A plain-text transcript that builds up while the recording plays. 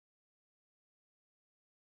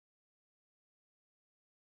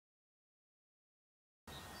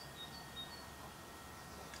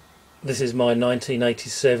This is my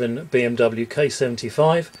 1987 BMW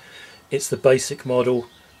K75. It's the basic model,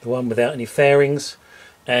 the one without any fairings,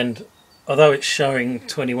 and although it's showing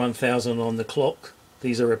 21,000 on the clock,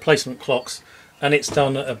 these are replacement clocks, and it's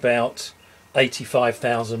done at about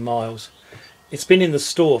 85,000 miles. It's been in the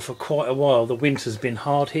store for quite a while. The winter's been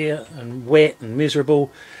hard here and wet and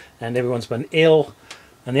miserable, and everyone's been ill.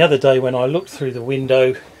 And the other day when I looked through the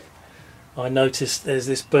window, I noticed there's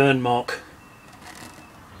this burn mark,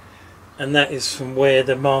 and that is from where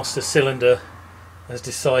the master cylinder has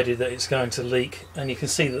decided that it's going to leak, and you can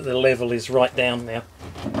see that the level is right down now.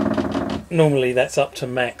 Normally that's up to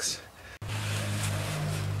max.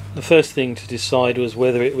 The first thing to decide was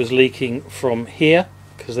whether it was leaking from here,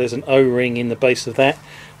 because there's an O-ring in the base of that,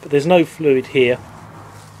 but there's no fluid here,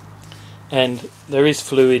 and there is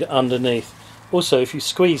fluid underneath. Also, if you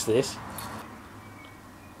squeeze this,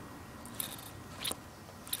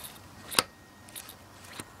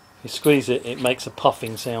 it makes a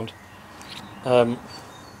puffing sound.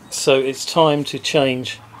 So it's time to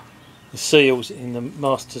change the seals in the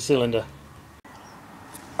master cylinder.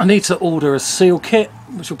 I need to order a seal kit,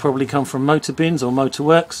 which will probably come from Motor Bins or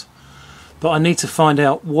Motorworks, but I need to find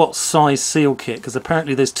out what size seal kit, because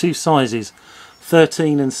apparently there's two sizes,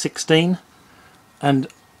 13 and 16, and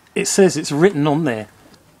it says it's written on there.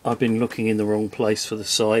 I've been looking in the wrong place for the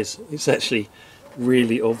size. It's actually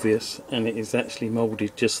really obvious, and it is actually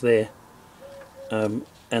moulded just there, and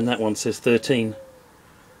that one says 13,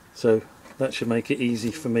 so that should make it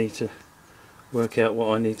easy for me to work out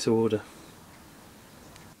what I need to order.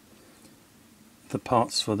 The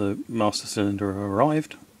parts for the master cylinder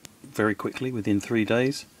arrived very quickly, within 3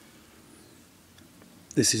 days.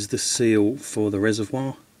 This is the seal for the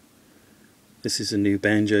reservoir. This is a new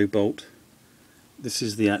banjo bolt. This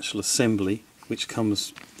is the actual assembly, which comes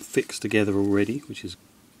fixed together already, which is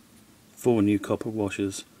 4 new copper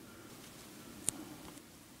washers.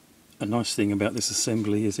 A nice thing about this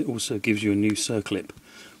assembly is it also gives you a new circlip,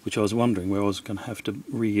 which I was wondering where I was going to have to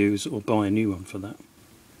reuse or buy a new one for that.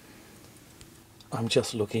 I'm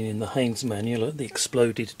just looking in the Haynes manual at the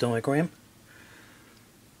exploded diagram,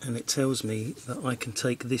 and it tells me that I can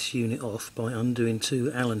take this unit off by undoing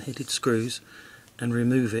 2 Allen headed screws and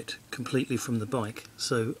remove it completely from the bike,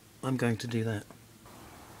 so I'm going to do that.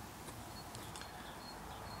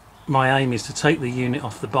 My aim is to take the unit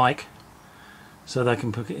off the bike so they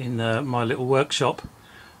can put it in my little workshop.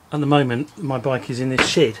 At the moment my bike is in this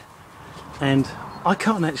shed and I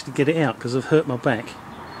can't actually get it out because I've hurt my back,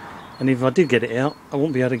 and if I did get it out I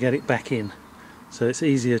won't be able to get it back in, so it's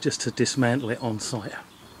easier just to dismantle it on site.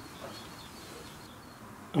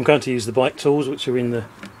 I'm going to use the bike tools which are in the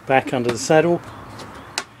back under the saddle,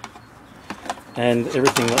 and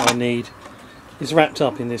everything that I need is wrapped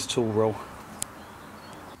up in this tool roll.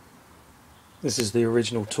 This is the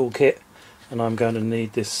original toolkit, and I'm going to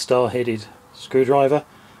need this star-headed screwdriver,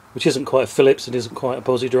 which isn't quite a Phillips and isn't quite a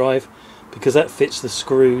posi drive, because that fits the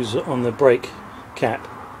screws on the brake cap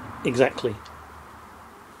exactly.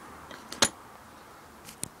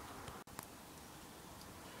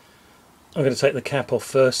 I'm going to take the cap off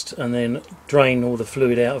first and then drain all the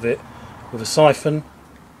fluid out of it with a siphon,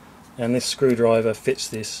 and this screwdriver fits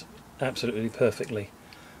this absolutely perfectly.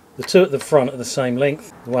 The two at the front are the same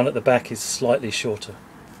length, the one at the back is slightly shorter.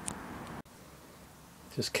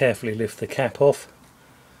 Just carefully lift the cap off,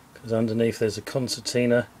 because underneath there's a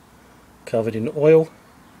concertina covered in oil.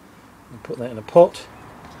 And put that in a pot.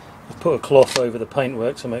 I've put a cloth over the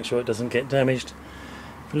paintwork to make sure it doesn't get damaged.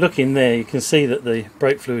 If you look in there you can see that the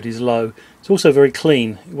brake fluid is low. It's also very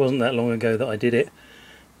clean. It wasn't that long ago that I did it,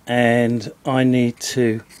 and I need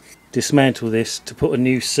to dismantle this to put a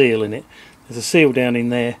new seal in it. There's a seal down in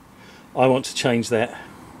there. I want to change that.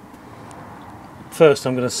 First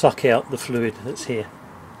I'm going to suck out the fluid that's here.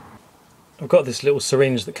 I've got this little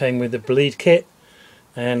syringe that came with the bleed kit,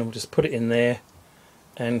 and I'll just put it in there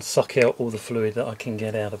and suck out all the fluid that I can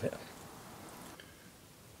get out of it.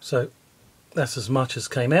 So that's as much as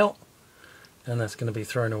came out, and that's going to be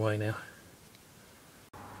thrown away now.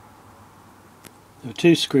 There are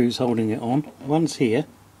 2 screws holding it on. One's here,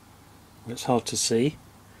 where it's hard to see,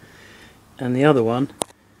 and the other one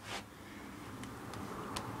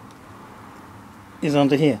is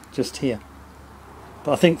under here, just here.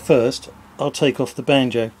 But I think first I'll take off the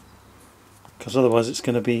banjo, because otherwise it's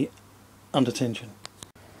going to be under tension.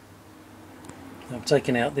 I'm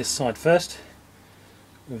taking out this side first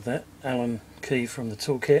with that Allen key from the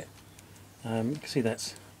toolkit. You can see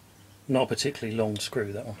that's not a particularly long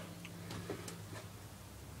screw, that one.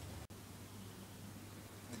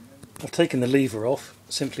 I've taken the lever off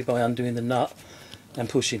simply by undoing the nut and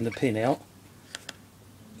pushing the pin out.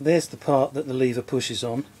 There's the part that the lever pushes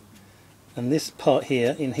on, and this part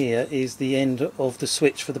here, in here, is the end of the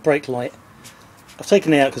switch for the brake light. I've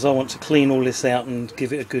taken it out because I want to clean all this out and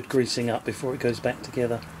give it a good greasing up before it goes back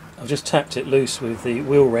together. I've just tapped it loose with the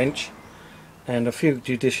wheel wrench and a few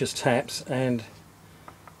judicious taps, and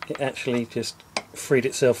it actually just freed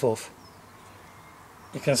itself off.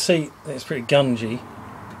 You can see that it's pretty gungy.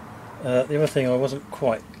 The other thing I wasn't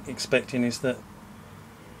quite expecting is that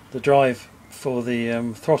the drive for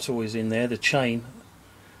the throttle is in there, the chain.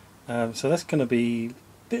 So that's going to be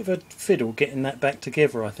a bit of a fiddle getting that back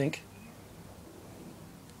together, I think.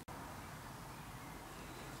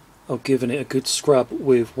 I've given it a good scrub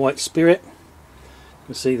with white spirit. You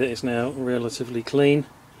can see that it's now relatively clean,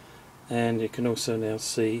 and you can also now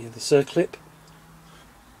see the circlip.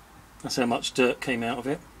 That's how much dirt came out of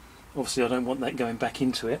it. Obviously I don't want that going back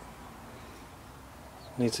into it.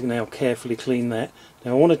 I need to now carefully clean that.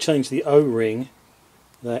 Now I want to change the O-ring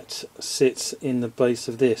that sits in the base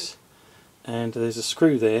of this, and there's a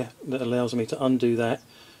screw there that allows me to undo that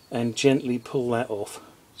and gently pull that off.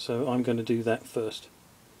 So I'm going to do that first.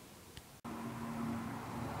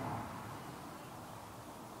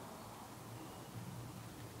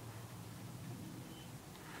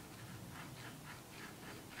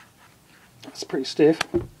 It's pretty stiff.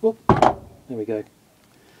 Whoop. There we go.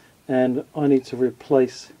 And I need to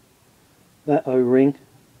replace that O-ring.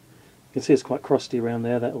 You can see it's quite crusty around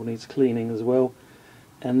there. That all needs cleaning as well.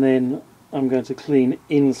 And then I'm going to clean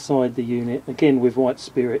inside the unit, again with white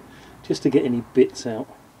spirit, just to get any bits out.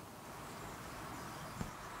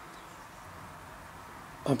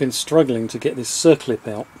 I've been struggling to get this circlip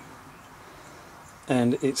out,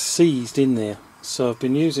 and it's seized in there. So I've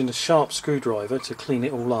been using a sharp screwdriver to clean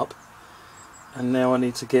it all up. And now I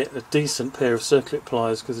need to get a decent pair of circlip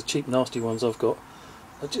pliers, because the cheap nasty ones I've got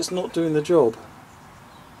are just not doing the job.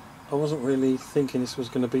 I wasn't really thinking this was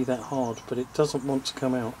going to be that hard, but it doesn't want to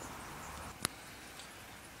come out.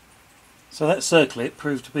 So that circlip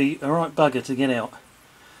proved to be a right bugger to get out.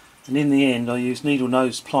 And in the end I used needle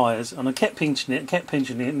nose pliers, and I kept pinching it,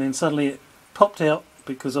 and then suddenly it popped out,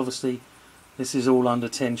 because obviously this is all under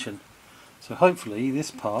tension. So hopefully this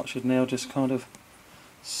part should now just kind of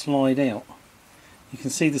slide out. You can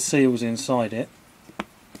see the seals inside it,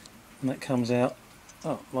 and that comes out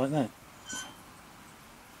like that.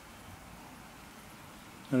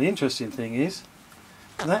 Now the interesting thing is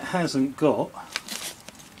that hasn't got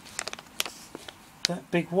that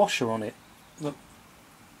big washer on it. Look.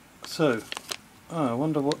 So I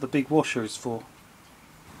wonder what the big washer is for.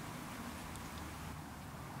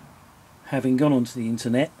 Having gone onto the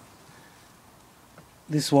internet,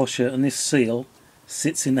 this washer and this seal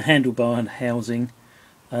sits in the handlebar housing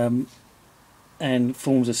and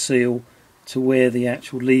forms a seal to where the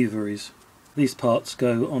actual lever is. These parts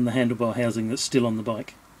go on the handlebar housing that's still on the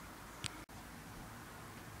bike.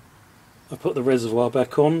 I've put the reservoir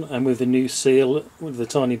back on, and with the new seal with a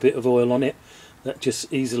tiny bit of oil on it, that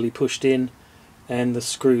just easily pushed in, and the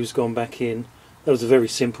screws gone back in. That was a very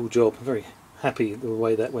simple job. I'm very happy the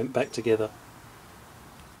way that went back together.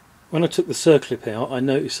 When I took the circlip out, I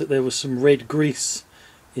noticed that there was some red grease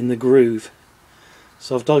in the groove.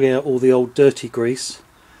 So I've dug out all the old dirty grease,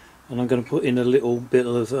 and I'm going to put in a little bit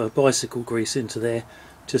of bicycle grease into there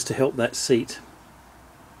just to help that seat.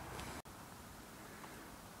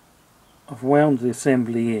 I've wound the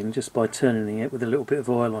assembly in just by turning it with a little bit of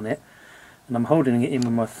oil on it, and I'm holding it in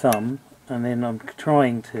with my thumb, and then I'm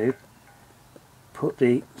trying to put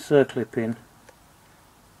the circlip in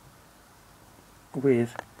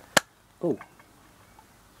with... well,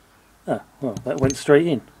 that went straight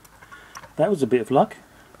in. That was a bit of luck.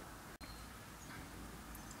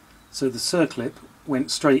 So the circlip went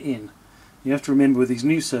straight in. You have to remember, with these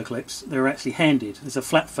new circlips, they're actually handed. There's a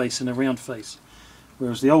flat face and a round face,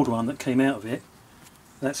 whereas the old one that came out of it,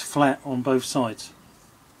 that's flat on both sides.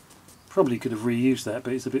 Probably could have reused that,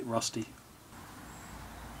 but it's a bit rusty.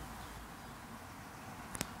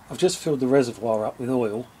 I've just filled the reservoir up with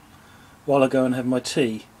oil while I go and have my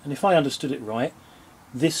tea, and if I understood it right,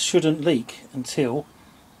 this shouldn't leak until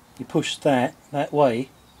you push that way,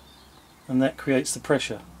 and that creates the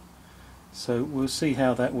pressure. So we'll see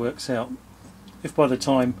how that works out. If by the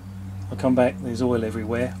time I come back there's oil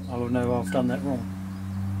everywhere, I'll know I've done that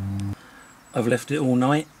wrong. I've left it all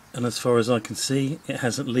night, and as far as I can see, it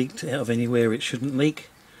hasn't leaked out of anywhere it shouldn't leak.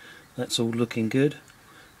 That's all looking good.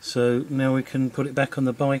 So now we can put it back on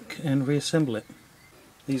the bike and reassemble it.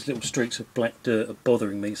 These little streaks of black dirt are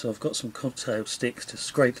bothering me, so I've got some cocktail sticks to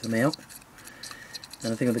scrape them out.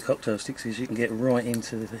 And the thing with the cocktail sticks is you can get right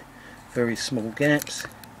into the very small gaps.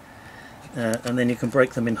 and then you can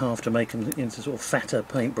break them in half to make them into sort of fatter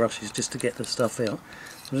paint brushes just to get the stuff out.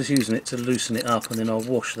 I'm just using it to loosen it up, and then I'll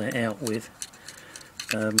wash that out with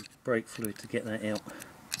brake fluid to get that out.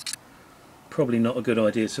 Probably not a good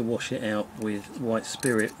idea to wash it out with white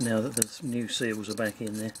spirit now that the new seals are back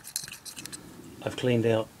in there. I've cleaned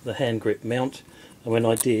out the hand grip mount, and when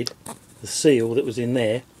I did, the seal that was in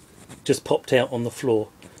there just popped out on the floor.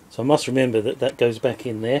 So I must remember that that goes back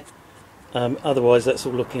in there. Otherwise that's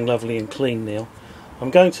all looking lovely and clean now.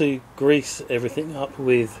 I'm going to grease everything up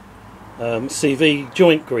with CV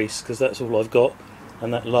joint grease, because that's all I've got,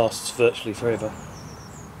 and that lasts virtually forever.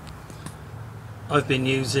 I've been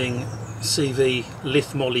using CV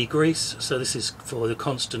Lith Moly grease, so this is for the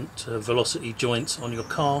constant velocity joints on your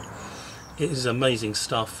car. It is amazing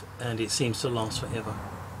stuff, and it seems to last forever.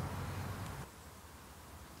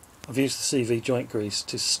 I've used the CV joint grease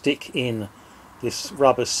to stick in this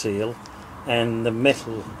rubber seal and the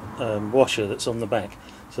metal washer that's on the back,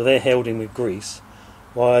 so they're held in with grease,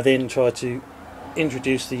 while I then try to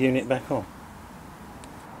introduce the unit back on.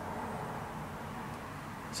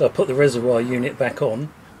 So I put the reservoir unit back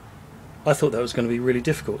on. I thought that was going to be really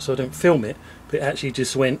difficult, so I didn't film it, but it actually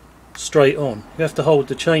just went straight on. You have to hold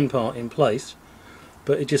the chain part in place,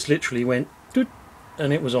 but it just literally went doot,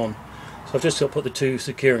 and it was on. So I've just got to put the two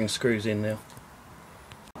securing screws in now.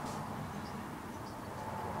 I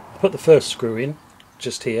put the first screw in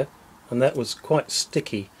just here, and that was quite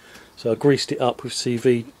sticky, so I greased it up with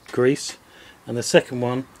CV grease. And the second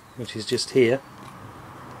one, which is just here,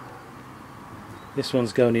 this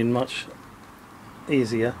one's going in much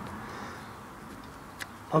easier.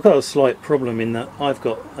 I've got a slight problem in that I've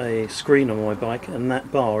got a screen on my bike, and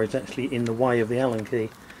that bar is actually in the way of the Allen key.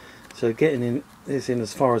 So getting this in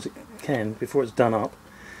as far as it can before it's done up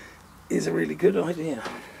is a really good idea.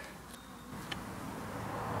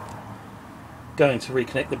 Going to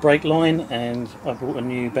reconnect the brake line, and I bought a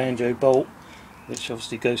new banjo bolt, which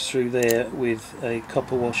obviously goes through there with a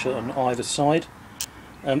copper washer on either side.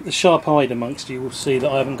 The sharp-eyed amongst you will see that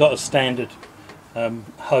I haven't got a standard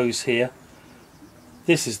hose here.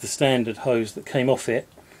 This is the standard hose that came off it,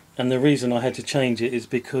 and the reason I had to change it is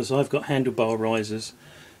because I've got handlebar risers,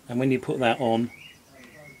 and when you put that on,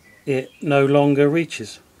 it no longer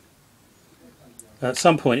reaches. At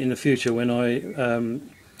some point in the future, when I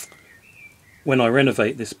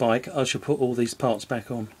renovate this bike, I shall put all these parts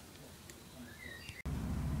back on.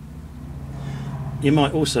 You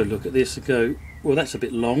might also look at this and go, well, that's a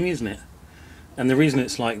bit long, isn't it? And the reason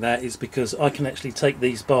it's like that is because I can actually take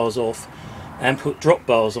these bars off and put drop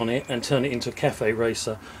bars on it and turn it into a cafe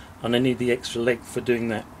racer, and I need the extra leg for doing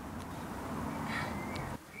that.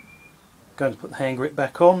 Going to put the hand grip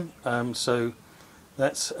back on, so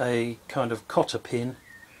that's a kind of cotter pin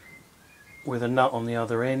with a nut on the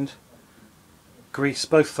other end. Grease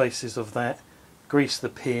both faces of that, grease the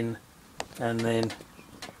pin, and then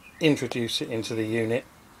introduce it into the unit,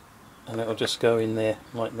 and it'll just go in there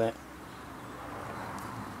like that.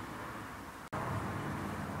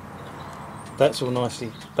 That's all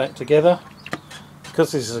nicely back together.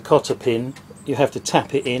 Because this is a cotter pin, you have to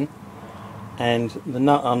tap it in, and the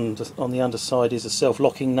nut on the underside is a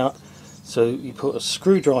self-locking nut, so you put a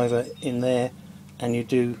screwdriver in there and you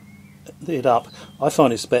do it up. I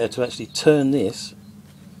find it's better to actually turn this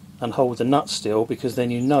and hold the nut still, because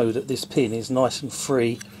then you know that this pin is nice and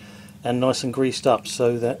free and nice and greased up,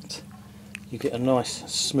 so that you get a nice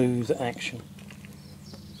smooth action.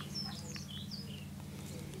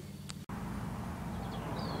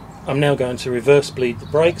 I'm now going to reverse bleed the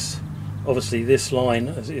brakes. Obviously this line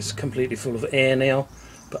is completely full of air now,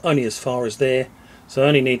 but only as far as there, so I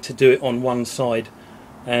only need to do it on one side,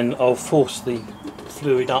 and I'll force the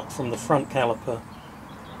fluid up from the front caliper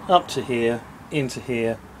up to here, into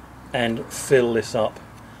here, and fill this up.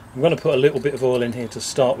 I'm going to put a little bit of oil in here to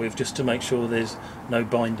start with, just to make sure there's no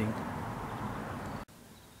binding.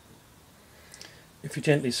 If you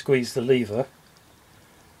gently squeeze the lever,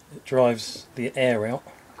 it drives the air out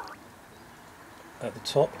at the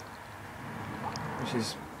top, which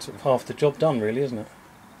is sort of half the job done, really, isn't it?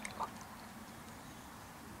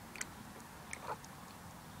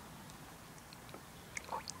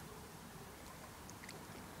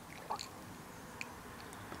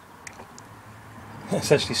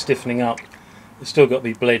 It's actually stiffening up. It's still got to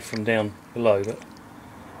be bled from down below, but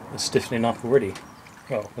it's stiffening up already.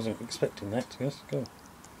 Well, I wasn't expecting that, to be honest. Cool.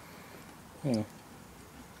 Yeah.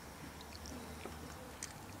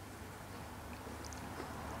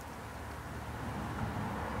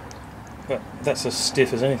 But that's as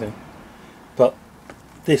stiff as anything. But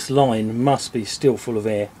this line must be still full of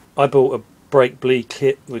air. I bought a brake bleed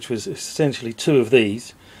kit, which was essentially two of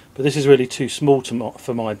these, but this is really too small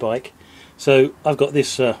for my bike. So I've got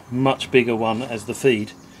this much bigger one as the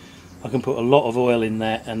feed. I can put a lot of oil in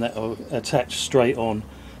that and that will attach straight on,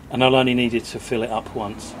 and I'll only need it to fill it up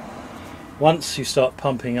once. Once you start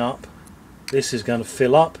pumping up, this is going to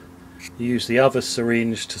fill up. You use the other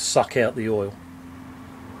syringe to suck out the oil.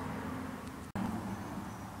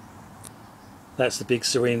 That's the big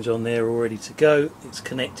syringe on there all ready to go. It's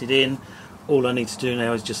connected in. All I need to do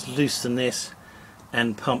now is just loosen this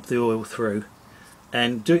and pump the oil through,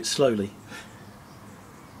 and do it slowly.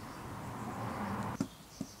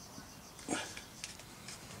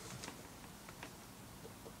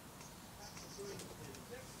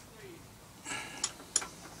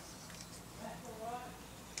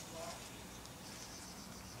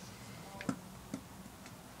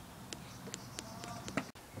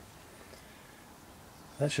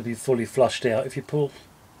 That should be fully flushed out. If you pull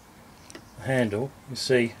the handle, you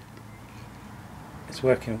see it's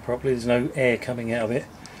working properly. There's no air coming out of it,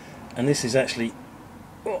 and this is actually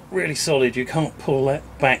really solid. You can't pull that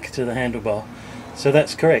back to the handlebar, so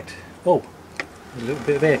that's correct. Oh, a little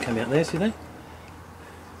bit of air coming out there, see there?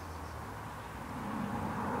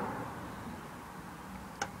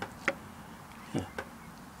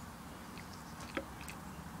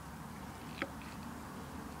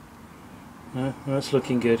 That's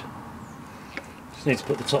looking good. Just need to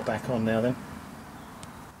put the top back on now then.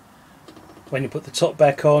 When you put the top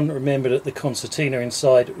back on, remember that the concertina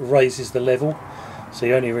inside raises the level, so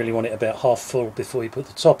you only really want it about half full before you put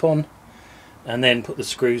the top on, and then put the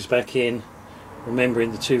screws back in,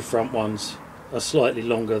 remembering the two front ones are slightly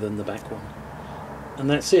longer than the back one. And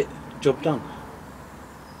that's it, job done.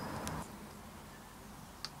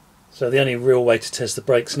 So the only real way to test the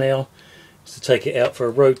brakes now is to take it out for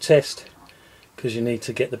a road test, because you need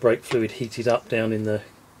to get the brake fluid heated up down in the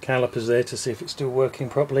calipers there to see if it's still working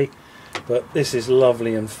properly. But this is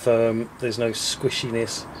lovely and firm, there's no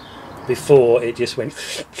squishiness. Before it just went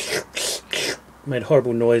made a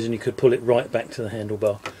horrible noise and you could pull it right back to the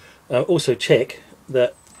handlebar. Also check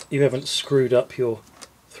that you haven't screwed up your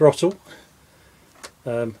throttle,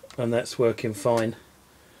 and that's working fine.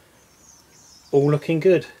 All looking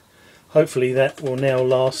good. Hopefully that will now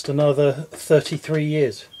last another 33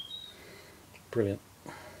 years. Brilliant.